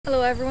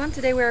Hello everyone,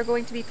 today we are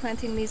going to be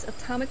planting these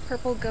atomic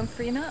purple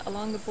Gomphrena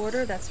along the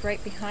border that's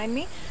right behind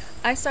me.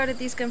 I started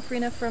these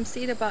Gomphrena from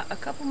seed about a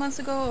couple months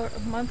ago or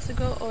months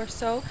ago or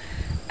so.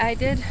 I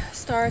did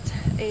start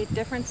a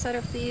different set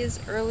of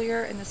these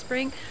earlier in the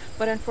spring,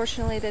 but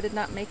unfortunately they did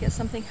not make it.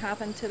 Something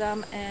happened to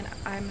them and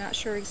I'm not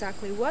sure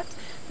exactly what.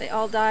 They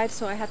all died,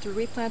 so I had to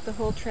replant the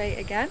whole tray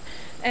again.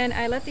 And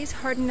I let these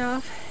harden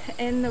off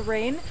in the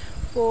rain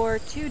for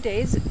 2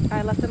 days.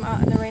 I left them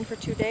out in the rain for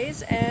 2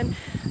 days, and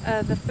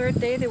the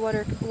third day they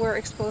were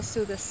exposed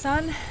to the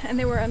sun and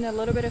they were in a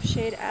little bit of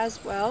shade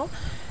as well.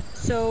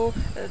 So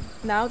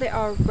now they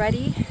are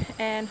ready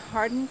and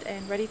hardened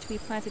and ready to be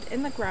planted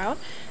in the ground,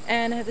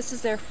 and this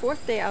is their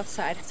 4th day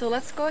outside. So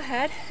let's go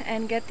ahead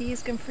and get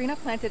these Gomphrena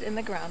planted in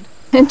the ground.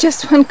 And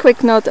just one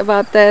quick note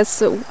about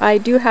this, I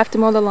do have to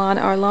mow the lawn.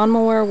 Our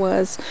lawnmower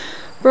was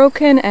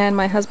broken and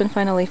my husband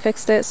finally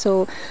fixed it,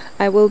 so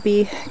I will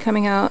be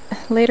coming out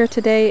later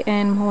today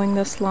and mowing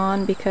this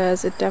lawn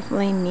because it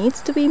definitely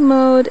needs to be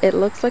mowed. It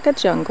looks like a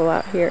jungle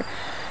out here.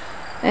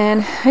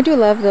 And I do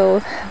love though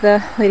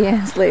the Lady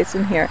Anne's lace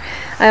in here.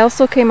 I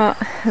also came out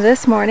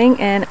this morning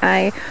and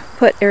I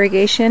put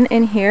irrigation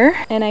in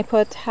here, and I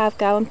put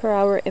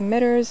half-gallon-per-hour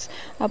emitters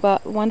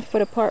about 1 foot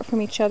apart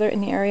from each other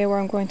in the area where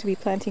I'm going to be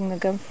planting the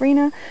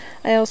Gomphrena.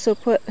 I also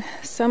put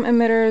some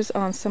emitters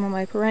on some of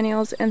my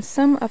perennials and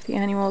some of the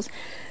annuals.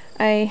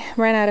 I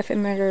ran out of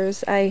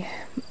emitters. I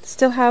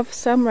still have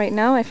some right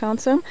now. I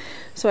found some,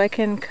 so I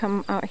can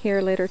come out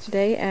here later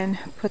today and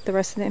put the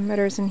rest of the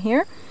emitters in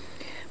here.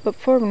 But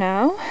for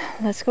now,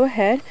 let's go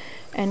ahead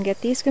and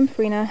get these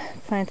Gomphrena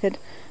planted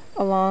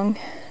along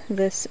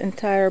this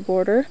entire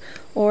border,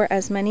 or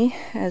as many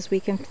as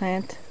we can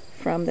plant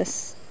from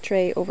this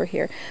tray over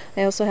here.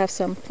 I also have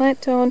some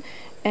plant tone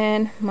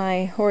and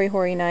my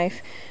hori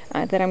knife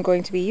that I'm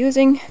going to be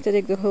using to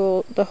dig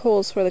the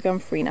holes for the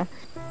Gomphrena.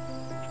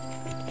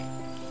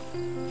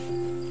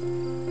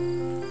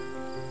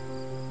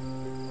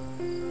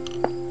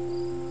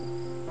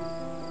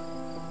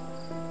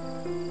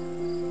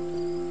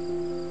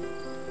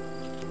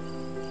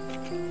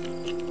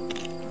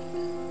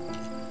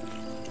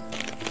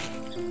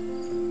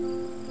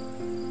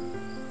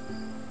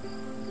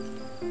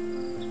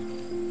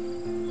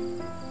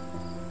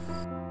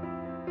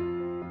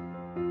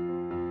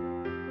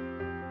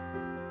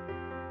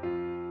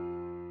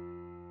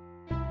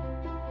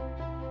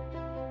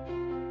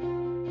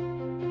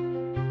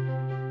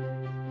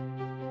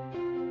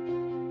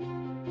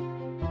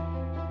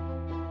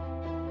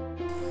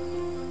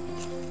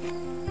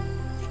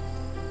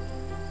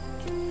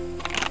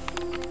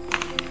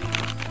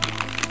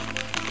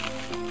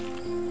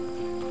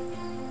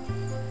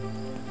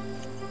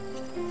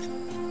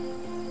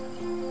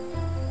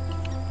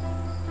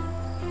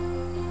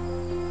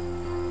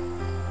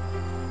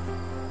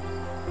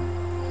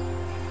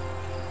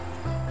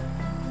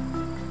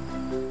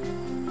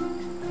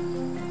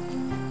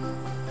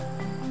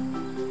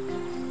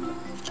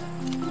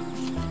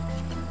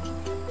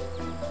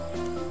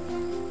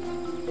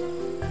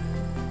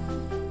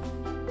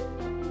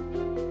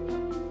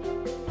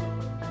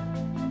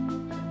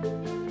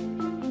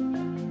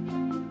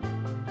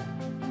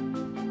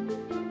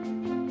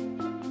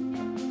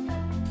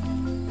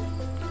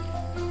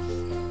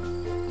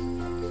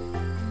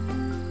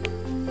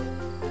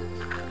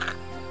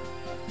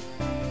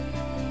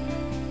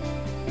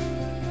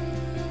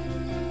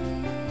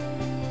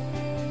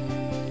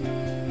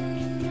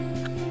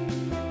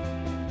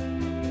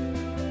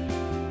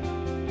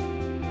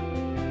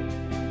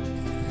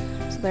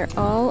 They're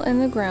all in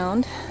the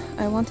ground.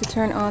 I want to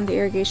turn on the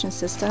irrigation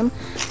system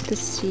to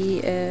see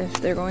if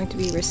they're going to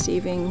be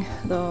receiving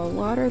the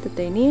water that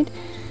they need,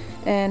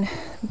 and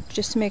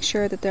just to make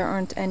sure that there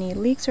aren't any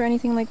leaks or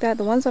anything like that.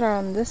 The ones that are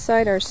on this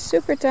side are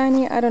super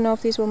tiny. I don't know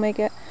if these will make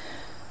it.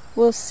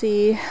 We'll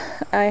see.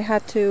 I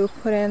had to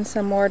put in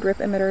some more drip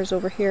emitters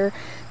over here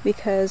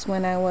because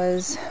when I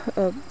was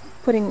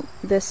putting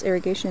this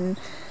irrigation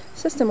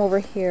system over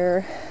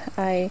here,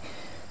 I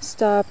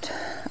stopped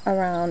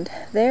around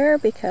there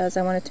because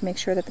I wanted to make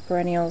sure that the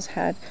perennials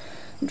had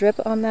drip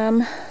on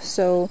them.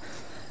 So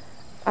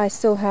I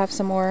still have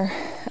some more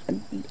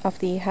of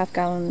the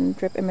half-gallon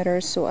drip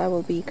emitters, so I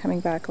will be coming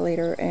back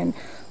later and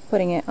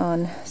putting it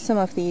on some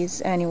of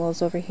these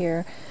annuals over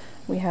here.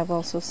 We have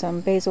also some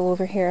basil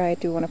over here. I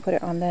do want to put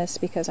it on this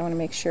because I want to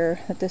make sure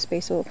that this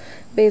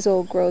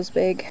basil grows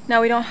big.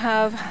 Now we don't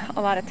have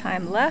a lot of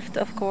time left,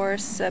 of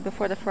course,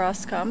 before the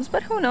frost comes,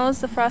 but who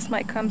knows, the frost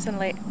might come in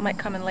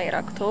late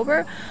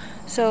October.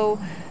 So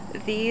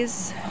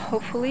these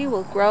hopefully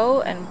will grow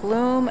and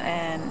bloom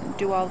and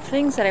do all the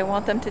things that I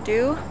want them to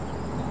do.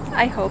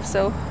 I hope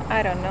so.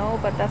 I don't know,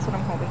 but that's what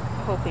I'm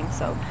hoping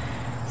so.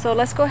 So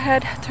let's go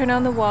ahead, turn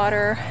on the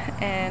water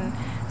and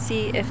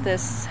see if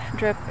this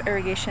drip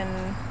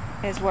irrigation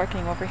is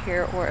working over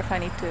here or if I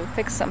need to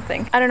fix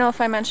something. I don't know if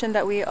I mentioned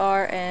that we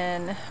are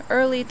in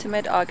early to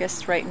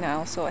mid-August right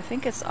now, so I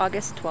think it's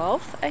August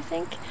 12th, I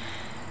think.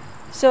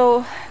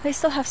 So they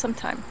still have some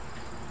time.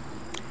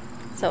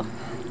 So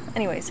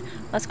anyways,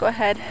 let's go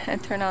ahead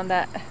and turn on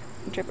that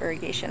drip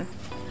irrigation.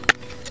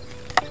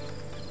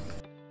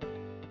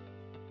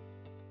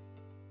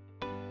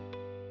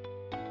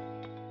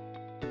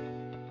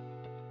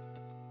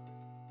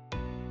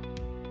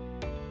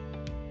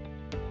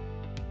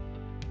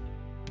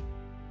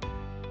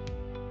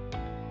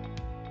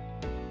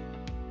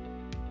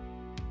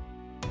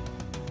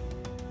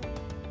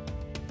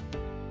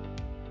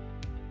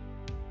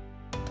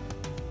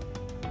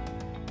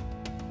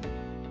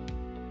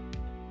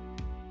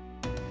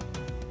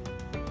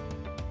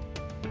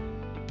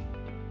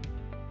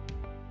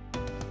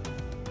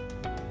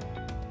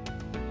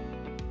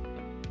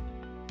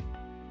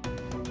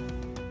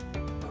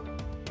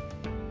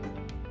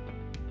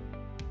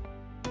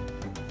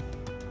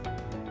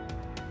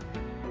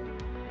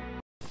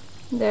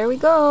 There we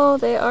go,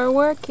 they are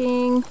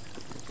working.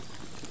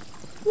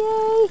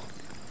 Yay!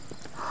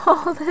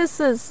 Oh, this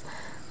is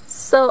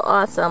so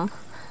awesome.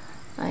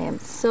 I am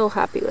so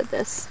happy with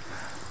this.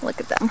 Look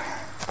at them.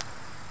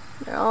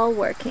 They're all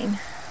working.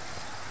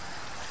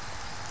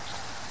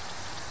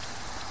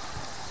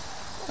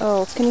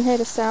 Oh, can you hear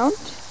the sound?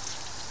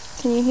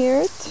 Can you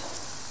hear it?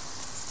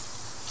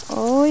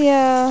 Oh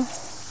yeah.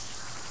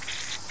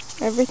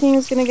 Everything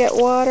is gonna get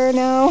water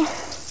now.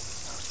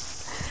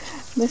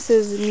 This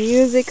is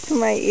music to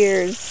my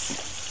ears.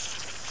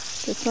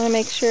 Just want to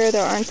make sure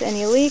there aren't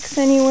any leaks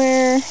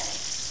anywhere.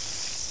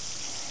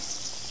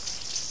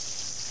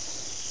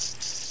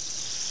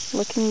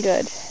 Looking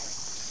good.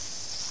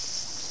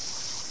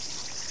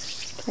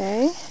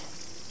 Okay.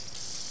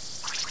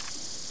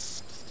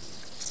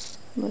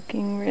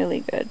 Looking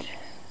really good.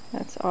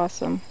 That's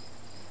awesome.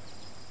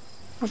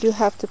 I do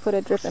have to put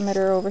a drip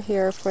emitter over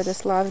here for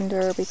this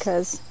lavender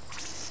because,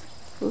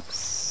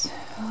 oops,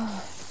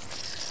 oh,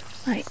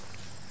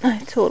 I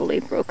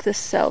totally broke this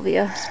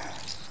salvia.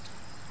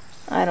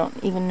 I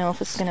don't even know if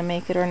it's going to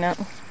make it or not.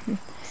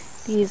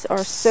 These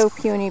are so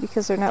puny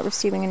because they're not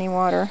receiving any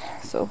water,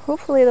 so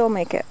hopefully they'll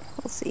make it.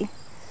 We'll see.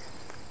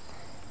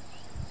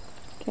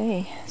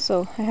 Okay,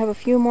 so I have a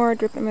few more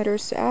drip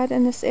emitters to add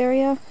in this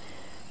area,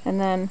 and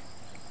then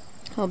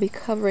I'll be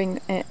covering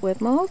it with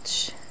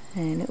mulch,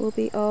 and it will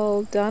be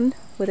all done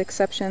with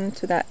exception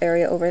to that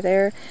area over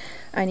there.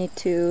 I need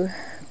to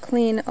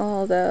clean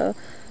all the...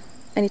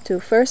 I need to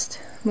first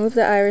move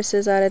the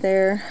irises out of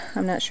there.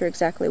 I'm not sure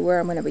exactly where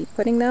I'm going to be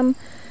putting them,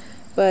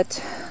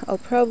 but I'll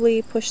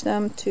probably push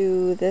them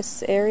to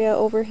this area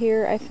over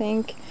here, I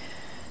think.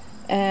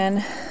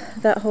 And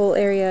that whole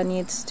area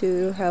needs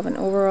to have an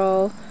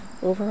overhaul?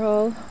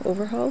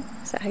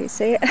 Is that how you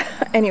say it?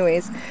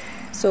 Anyways,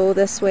 so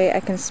this way I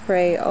can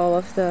spray all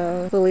of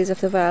the lilies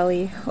of the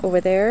valley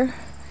over there.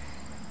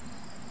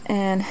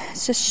 And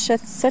it's just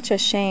such a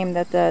shame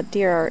that the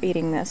deer are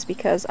eating this,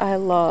 because I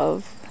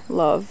love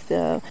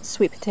the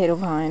sweet potato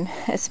vine.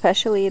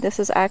 Especially, this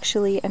is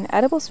actually an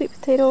edible sweet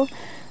potato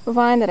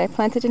vine that I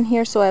planted in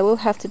here, so I will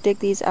have to dig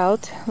these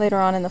out later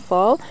on in the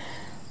fall.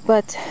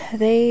 But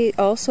they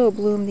also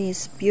bloom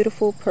these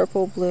beautiful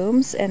purple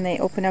blooms, and they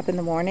open up in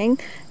the morning.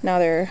 Now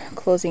they're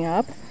closing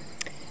up.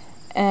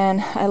 And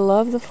I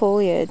love the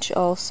foliage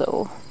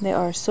also. They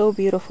are so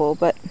beautiful,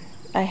 but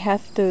I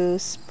have to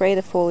spray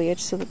the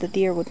foliage so that the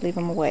deer would leave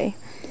them away.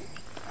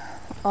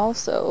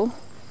 Also,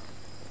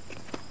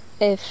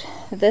 if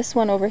this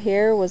one over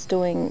here was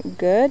doing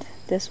good,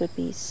 this would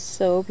be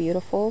so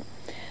beautiful.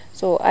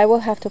 So I will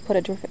have to put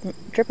a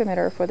drip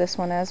emitter for this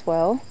one as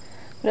well.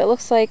 But it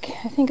looks like,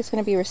 I think it's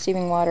going to be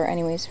receiving water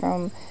anyways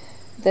from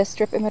this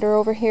drip emitter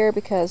over here,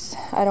 because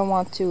I don't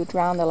want to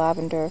drown the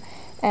lavender.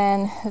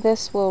 And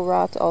this will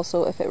rot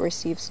also if it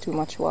receives too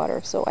much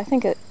water. So I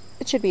think it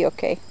should be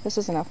okay. This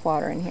is enough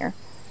water in here.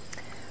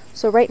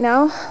 So right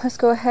now, let's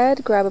go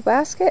ahead, grab a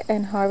basket,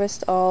 and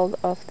harvest all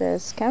of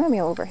this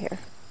chamomile over here.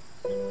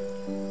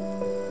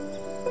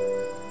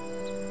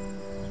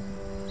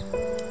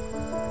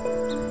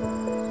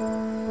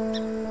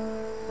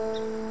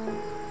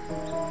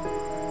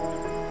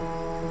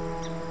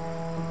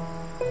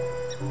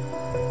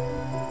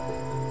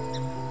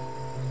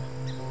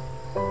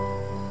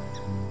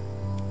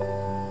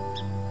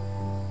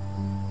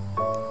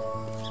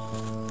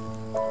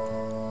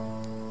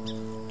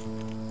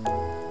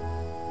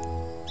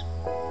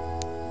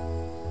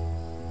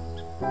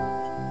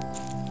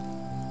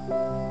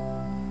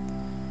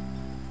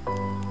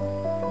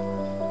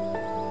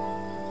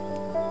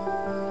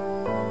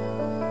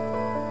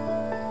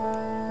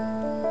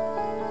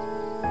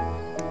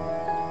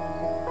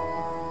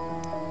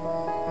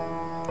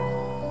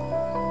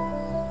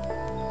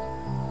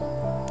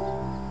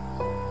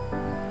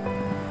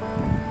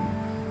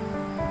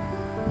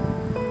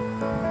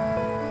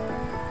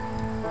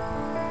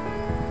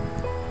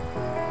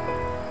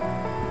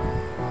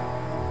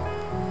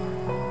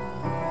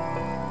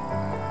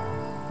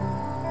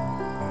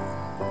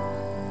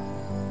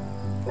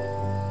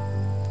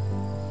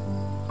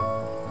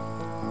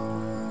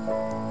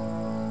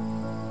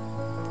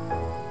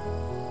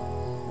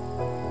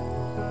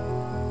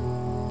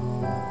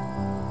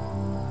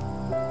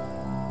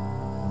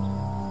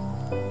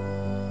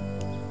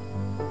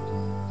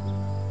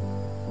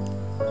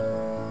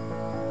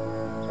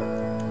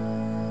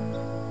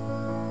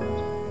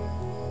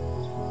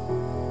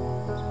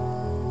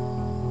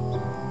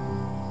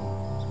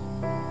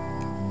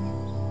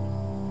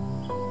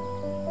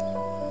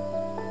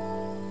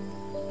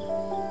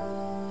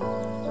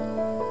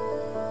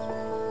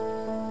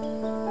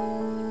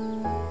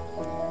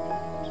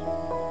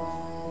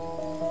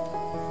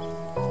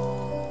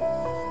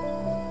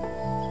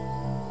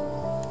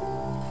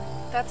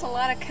 That's a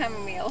lot of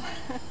chamomile.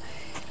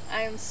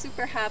 I am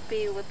super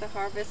happy with the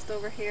harvest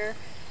over here,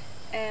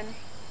 and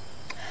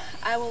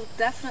I will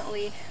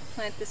definitely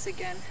plant this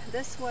again.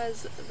 This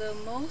was the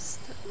most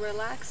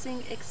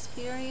relaxing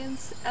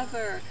experience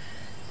ever.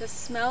 The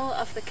smell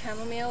of the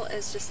chamomile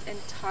is just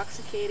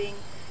intoxicating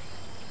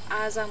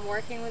as I'm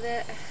working with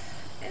it.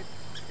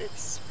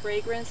 its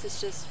fragrance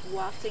is just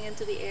wafting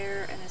into the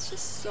air, and it's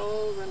just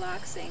so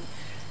relaxing,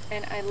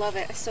 and I love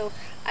it. So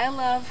I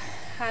love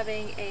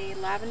having a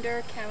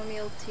lavender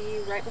chamomile tea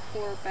right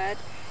before bed,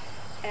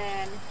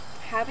 and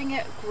having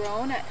it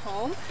grown at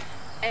home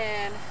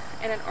and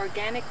in an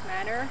organic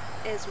manner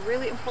is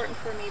really important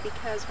for me,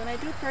 because when I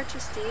do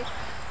purchase tea,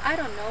 I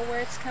don't know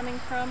where it's coming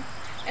from,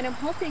 and I'm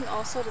hoping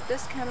also that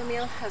this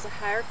chamomile has a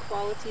higher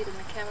quality than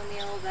the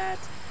chamomile that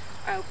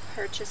I'll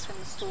purchase from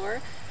the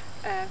store,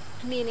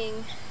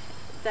 meaning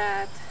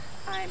that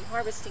I'm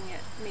harvesting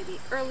it maybe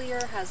earlier,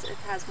 it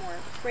has more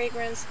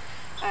fragrance.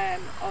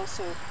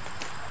 Also,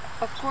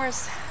 of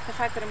course, the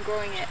fact that I'm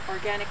growing it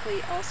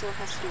organically also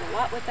has to do a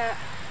lot with that,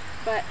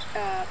 but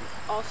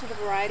also the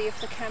variety of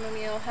the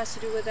chamomile has to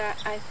do with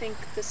that. I think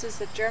this is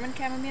the German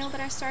chamomile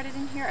that I started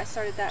in here. I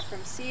started that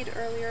from seed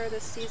earlier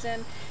this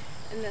season,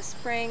 in the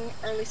spring,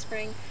 early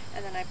spring,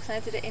 and then I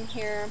planted it in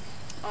here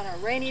on a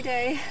rainy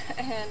day,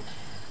 and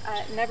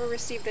never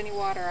received any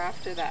water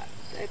after that.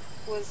 It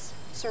was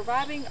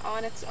surviving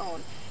on its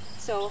own.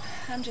 So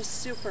I'm just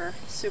super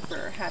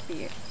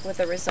happy with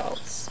the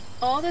results.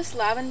 All this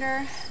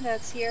lavender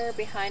that's here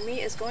behind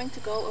me is going to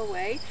go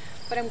away,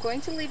 but I'm going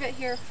to leave it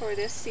here for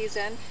this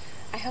season.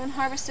 I haven't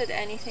harvested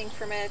anything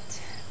from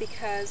it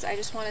because I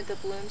just wanted the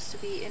blooms to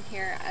be in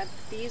here.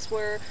 These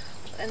were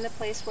in the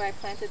place where I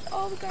planted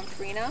all the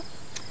Gomphrena,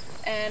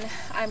 and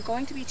I'm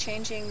going to be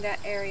changing that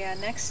area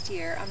next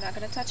year. I'm not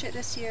going to touch it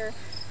this year.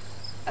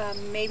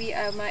 Maybe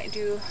I might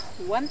do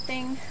one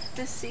thing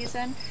this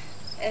season.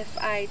 If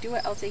I do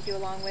it, I'll take you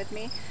along with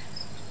me.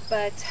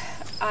 But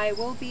I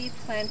will be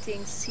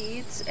planting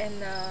seeds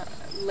in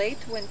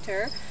late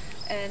winter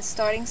and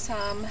starting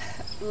some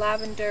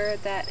lavender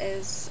that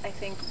is, I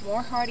think,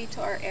 more hardy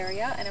to our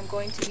area, and I'm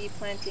going to be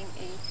planting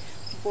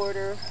a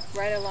border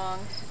right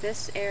along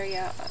this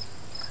area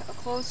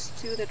close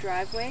to the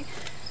driveway.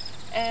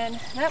 And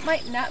that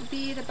might not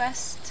be the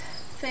best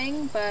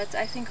thing, but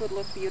I think it would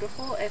look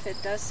beautiful. If it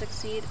does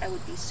succeed, I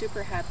would be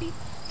super happy.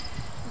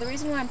 The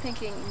reason why I'm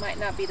thinking it might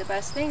not be the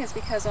best thing is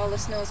because all the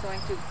snow is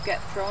going to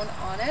get thrown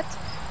on it,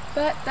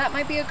 but that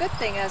might be a good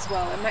thing as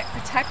well. It might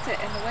protect it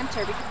in the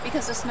winter,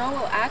 because the snow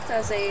will act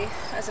as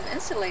an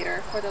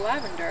insulator for the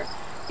lavender,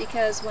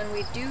 because when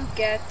we do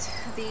get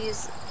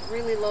these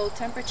really low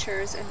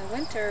temperatures in the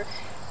winter,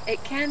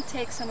 it can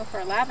take some of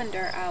our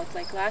lavender out.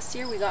 Like last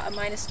year we got a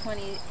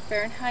 -20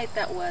 Fahrenheit.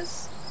 That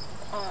was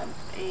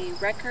a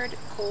record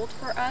cold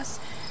for us,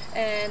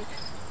 and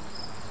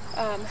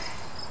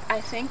I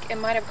think it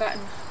might have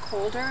gotten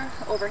colder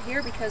over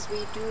here because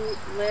we do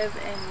live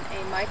in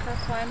a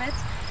microclimate,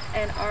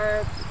 and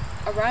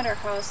around our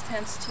house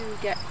tends to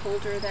get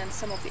colder than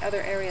some of the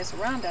other areas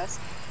around us.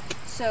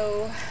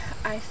 So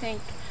I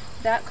think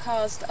that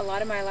caused a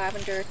lot of my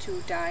lavender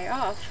to die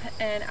off,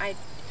 and I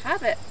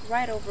have it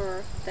right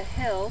over the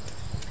hill,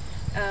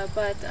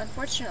 but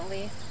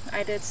unfortunately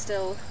I did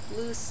still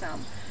lose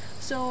some.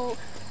 So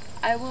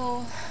I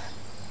will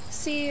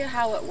see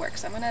how it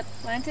works. I'm going to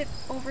plant it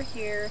over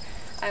here.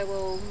 I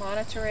will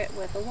monitor it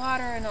with the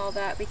water and all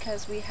that,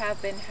 because we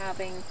have been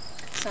having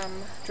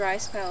some dry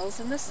spells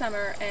in the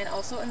summer and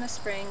also in the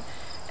spring,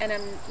 and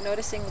I'm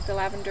noticing that the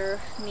lavender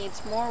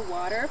needs more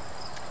water.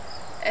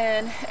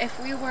 And if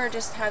we were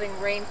just having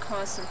rain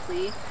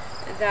constantly,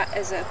 that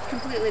is a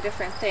completely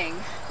different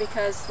thing,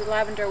 because the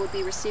lavender would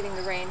be receiving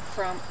the rain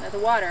from the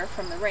water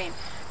from the rain.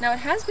 Now it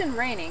has been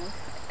raining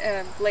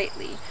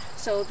lately,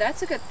 so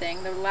that's a good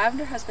thing. The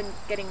lavender has been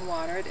getting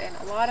watered, and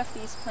a lot of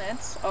these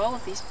plants, all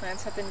of these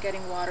plants, have been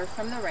getting water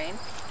from the rain.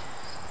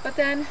 But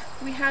then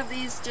we have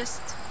these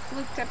just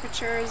fluke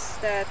temperatures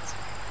that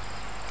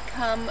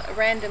come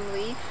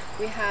randomly.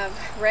 We have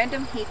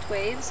random heat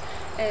waves.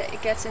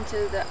 It gets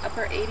into the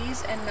upper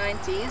 80s and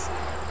 90s,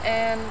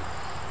 and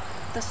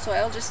the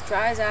soil just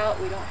dries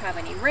out. We don't have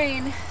any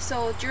rain,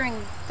 so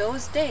during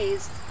those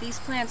days these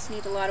plants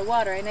need a lot of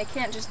water, and I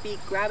can't just be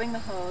grabbing the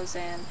hose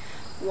and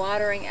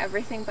watering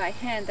everything by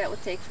hand. That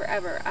would take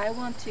forever. I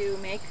want to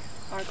make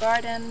our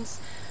gardens,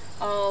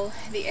 all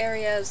the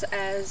areas,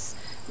 as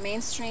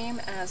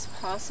mainstream as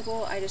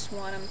possible. I just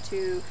want them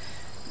to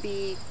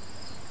be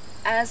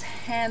as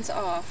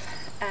hands-off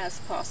as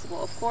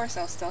possible. Of course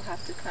I'll still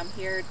have to come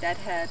here,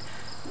 deadhead,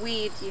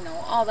 weed, you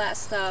know, all that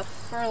stuff,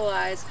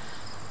 fertilize,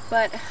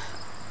 but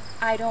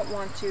I don't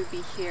want to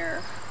be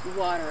here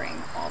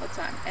watering all the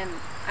time. And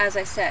as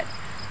I said,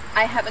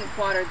 I haven't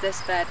watered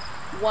this bed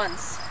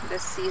once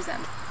this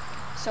season,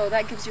 so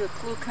that gives you a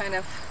clue kind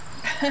of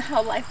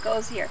how life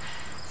goes here.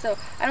 So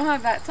I don't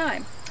have that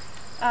time.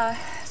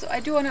 So I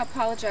do want to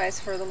apologize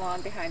for the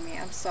lawn behind me.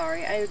 I'm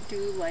sorry. I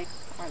do like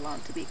our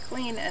lawn to be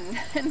clean and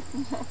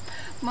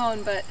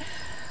mown, but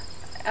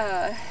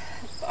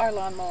our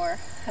lawnmower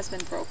has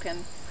been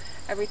broken.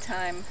 Every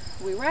time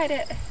we ride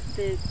it,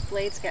 the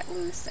blades get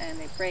loose and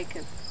they break.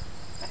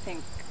 I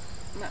think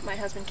my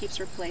husband keeps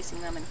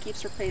replacing them and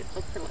keeps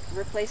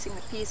replacing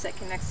the piece that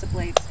connects the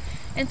blades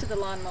into the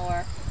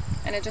lawnmower,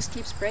 and it just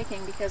keeps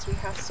breaking because we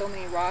have so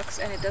many rocks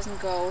and it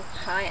doesn't go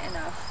high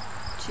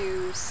enough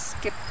to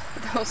skip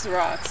those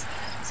rocks.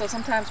 So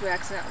sometimes we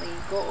accidentally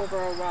go over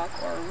a rock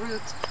or a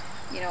root,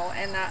 you know,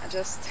 and that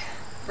just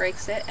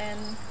breaks it, and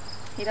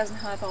he doesn't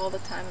have all the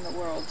time in the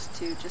world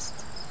to just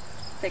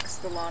fix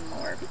the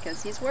lawnmower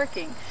because he's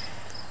working.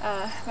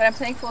 But I'm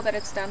thankful that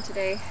it's done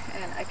today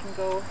and I can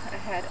go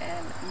ahead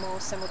and mow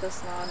some of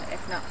this lawn.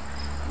 If not,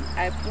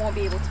 I won't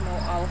be able to mow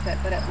all of it,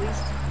 but at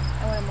least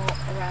I want to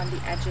mow around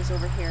the edges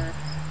over here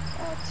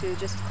to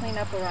just clean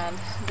up around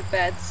the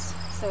beds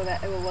so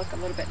that it will look a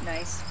little bit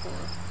nice for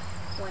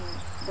when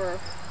we're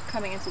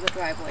coming into the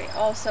driveway.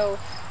 Also,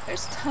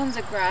 there's tons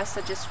of grass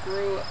that just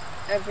grew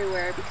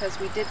everywhere because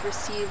we did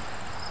receive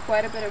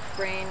quite a bit of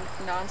rain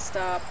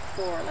non-stop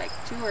for like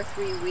 2 or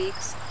 3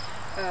 weeks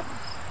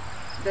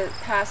the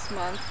past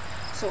month.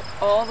 So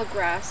all the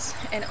grass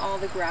and all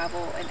the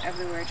gravel and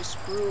everywhere just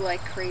grew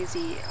like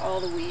crazy. All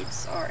the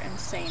weeds are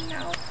insane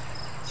now.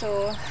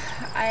 So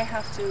I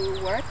have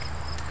to work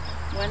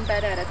one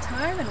bed at a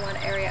time and one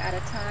area at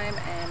a time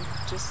and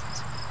just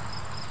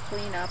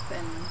clean up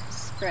and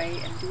spray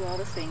and do all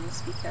the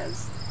things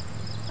because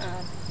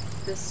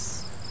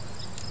this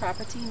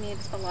property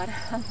needs a lot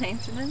of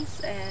maintenance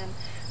and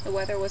the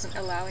weather wasn't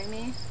allowing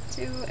me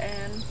to,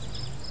 and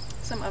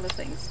some other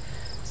things.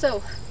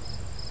 So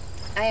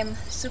I am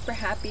super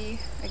happy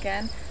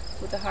again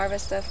with the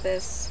harvest of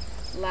this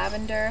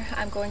lavender.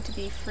 I'm going to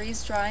be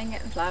freeze drying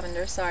it,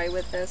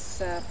 with this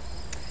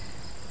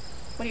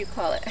what do you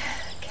call it,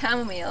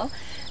 chamomile,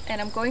 and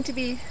I'm going to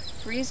be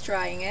freeze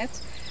drying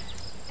it,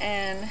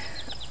 and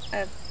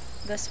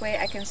this way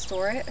I can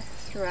store it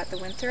throughout the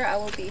winter. I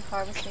will be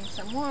harvesting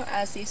some more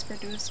as these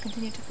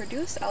continue to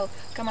produce. I'll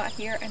come out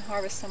here and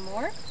harvest some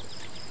more,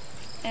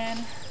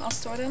 and I'll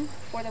store them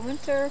for the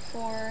winter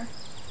for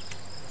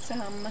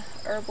some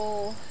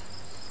herbal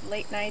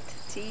late night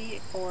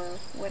tea or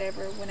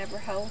whatever,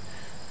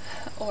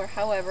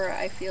 however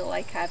I feel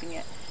like having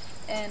it.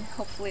 And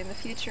hopefully in the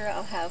future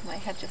I'll have my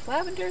hedge of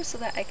lavender so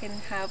that I can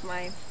have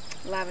my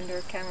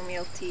lavender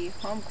chamomile tea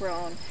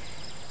homegrown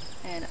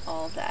and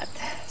all that.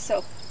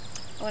 So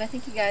I want to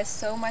thank you guys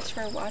so much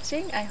for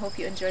watching. I hope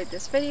you enjoyed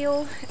this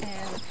video,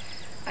 and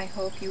I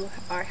hope you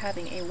are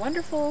having a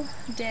wonderful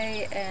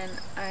day, and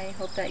I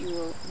hope that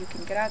you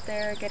can get out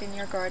there, get in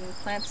your garden,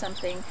 plant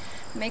something,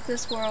 make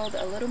this world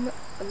a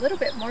little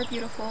bit more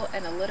beautiful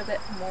and a little bit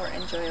more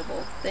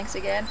enjoyable. Thanks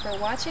again for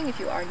watching. If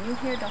you are new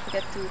here, don't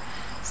forget to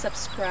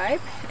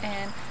subscribe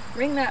and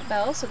ring that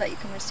bell so that you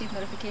can receive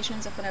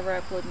notifications of whenever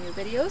I upload new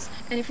videos.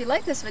 And if you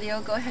like this video,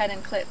 go ahead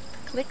and click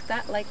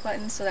that like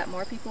button so that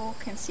more people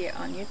can see it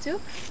on YouTube.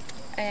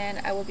 And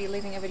I will be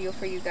leaving a video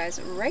for you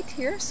guys right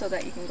here so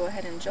that you can go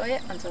ahead and enjoy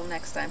it. Until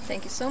next time,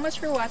 thank you so much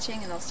for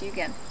watching, and I'll see you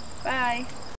again. Bye!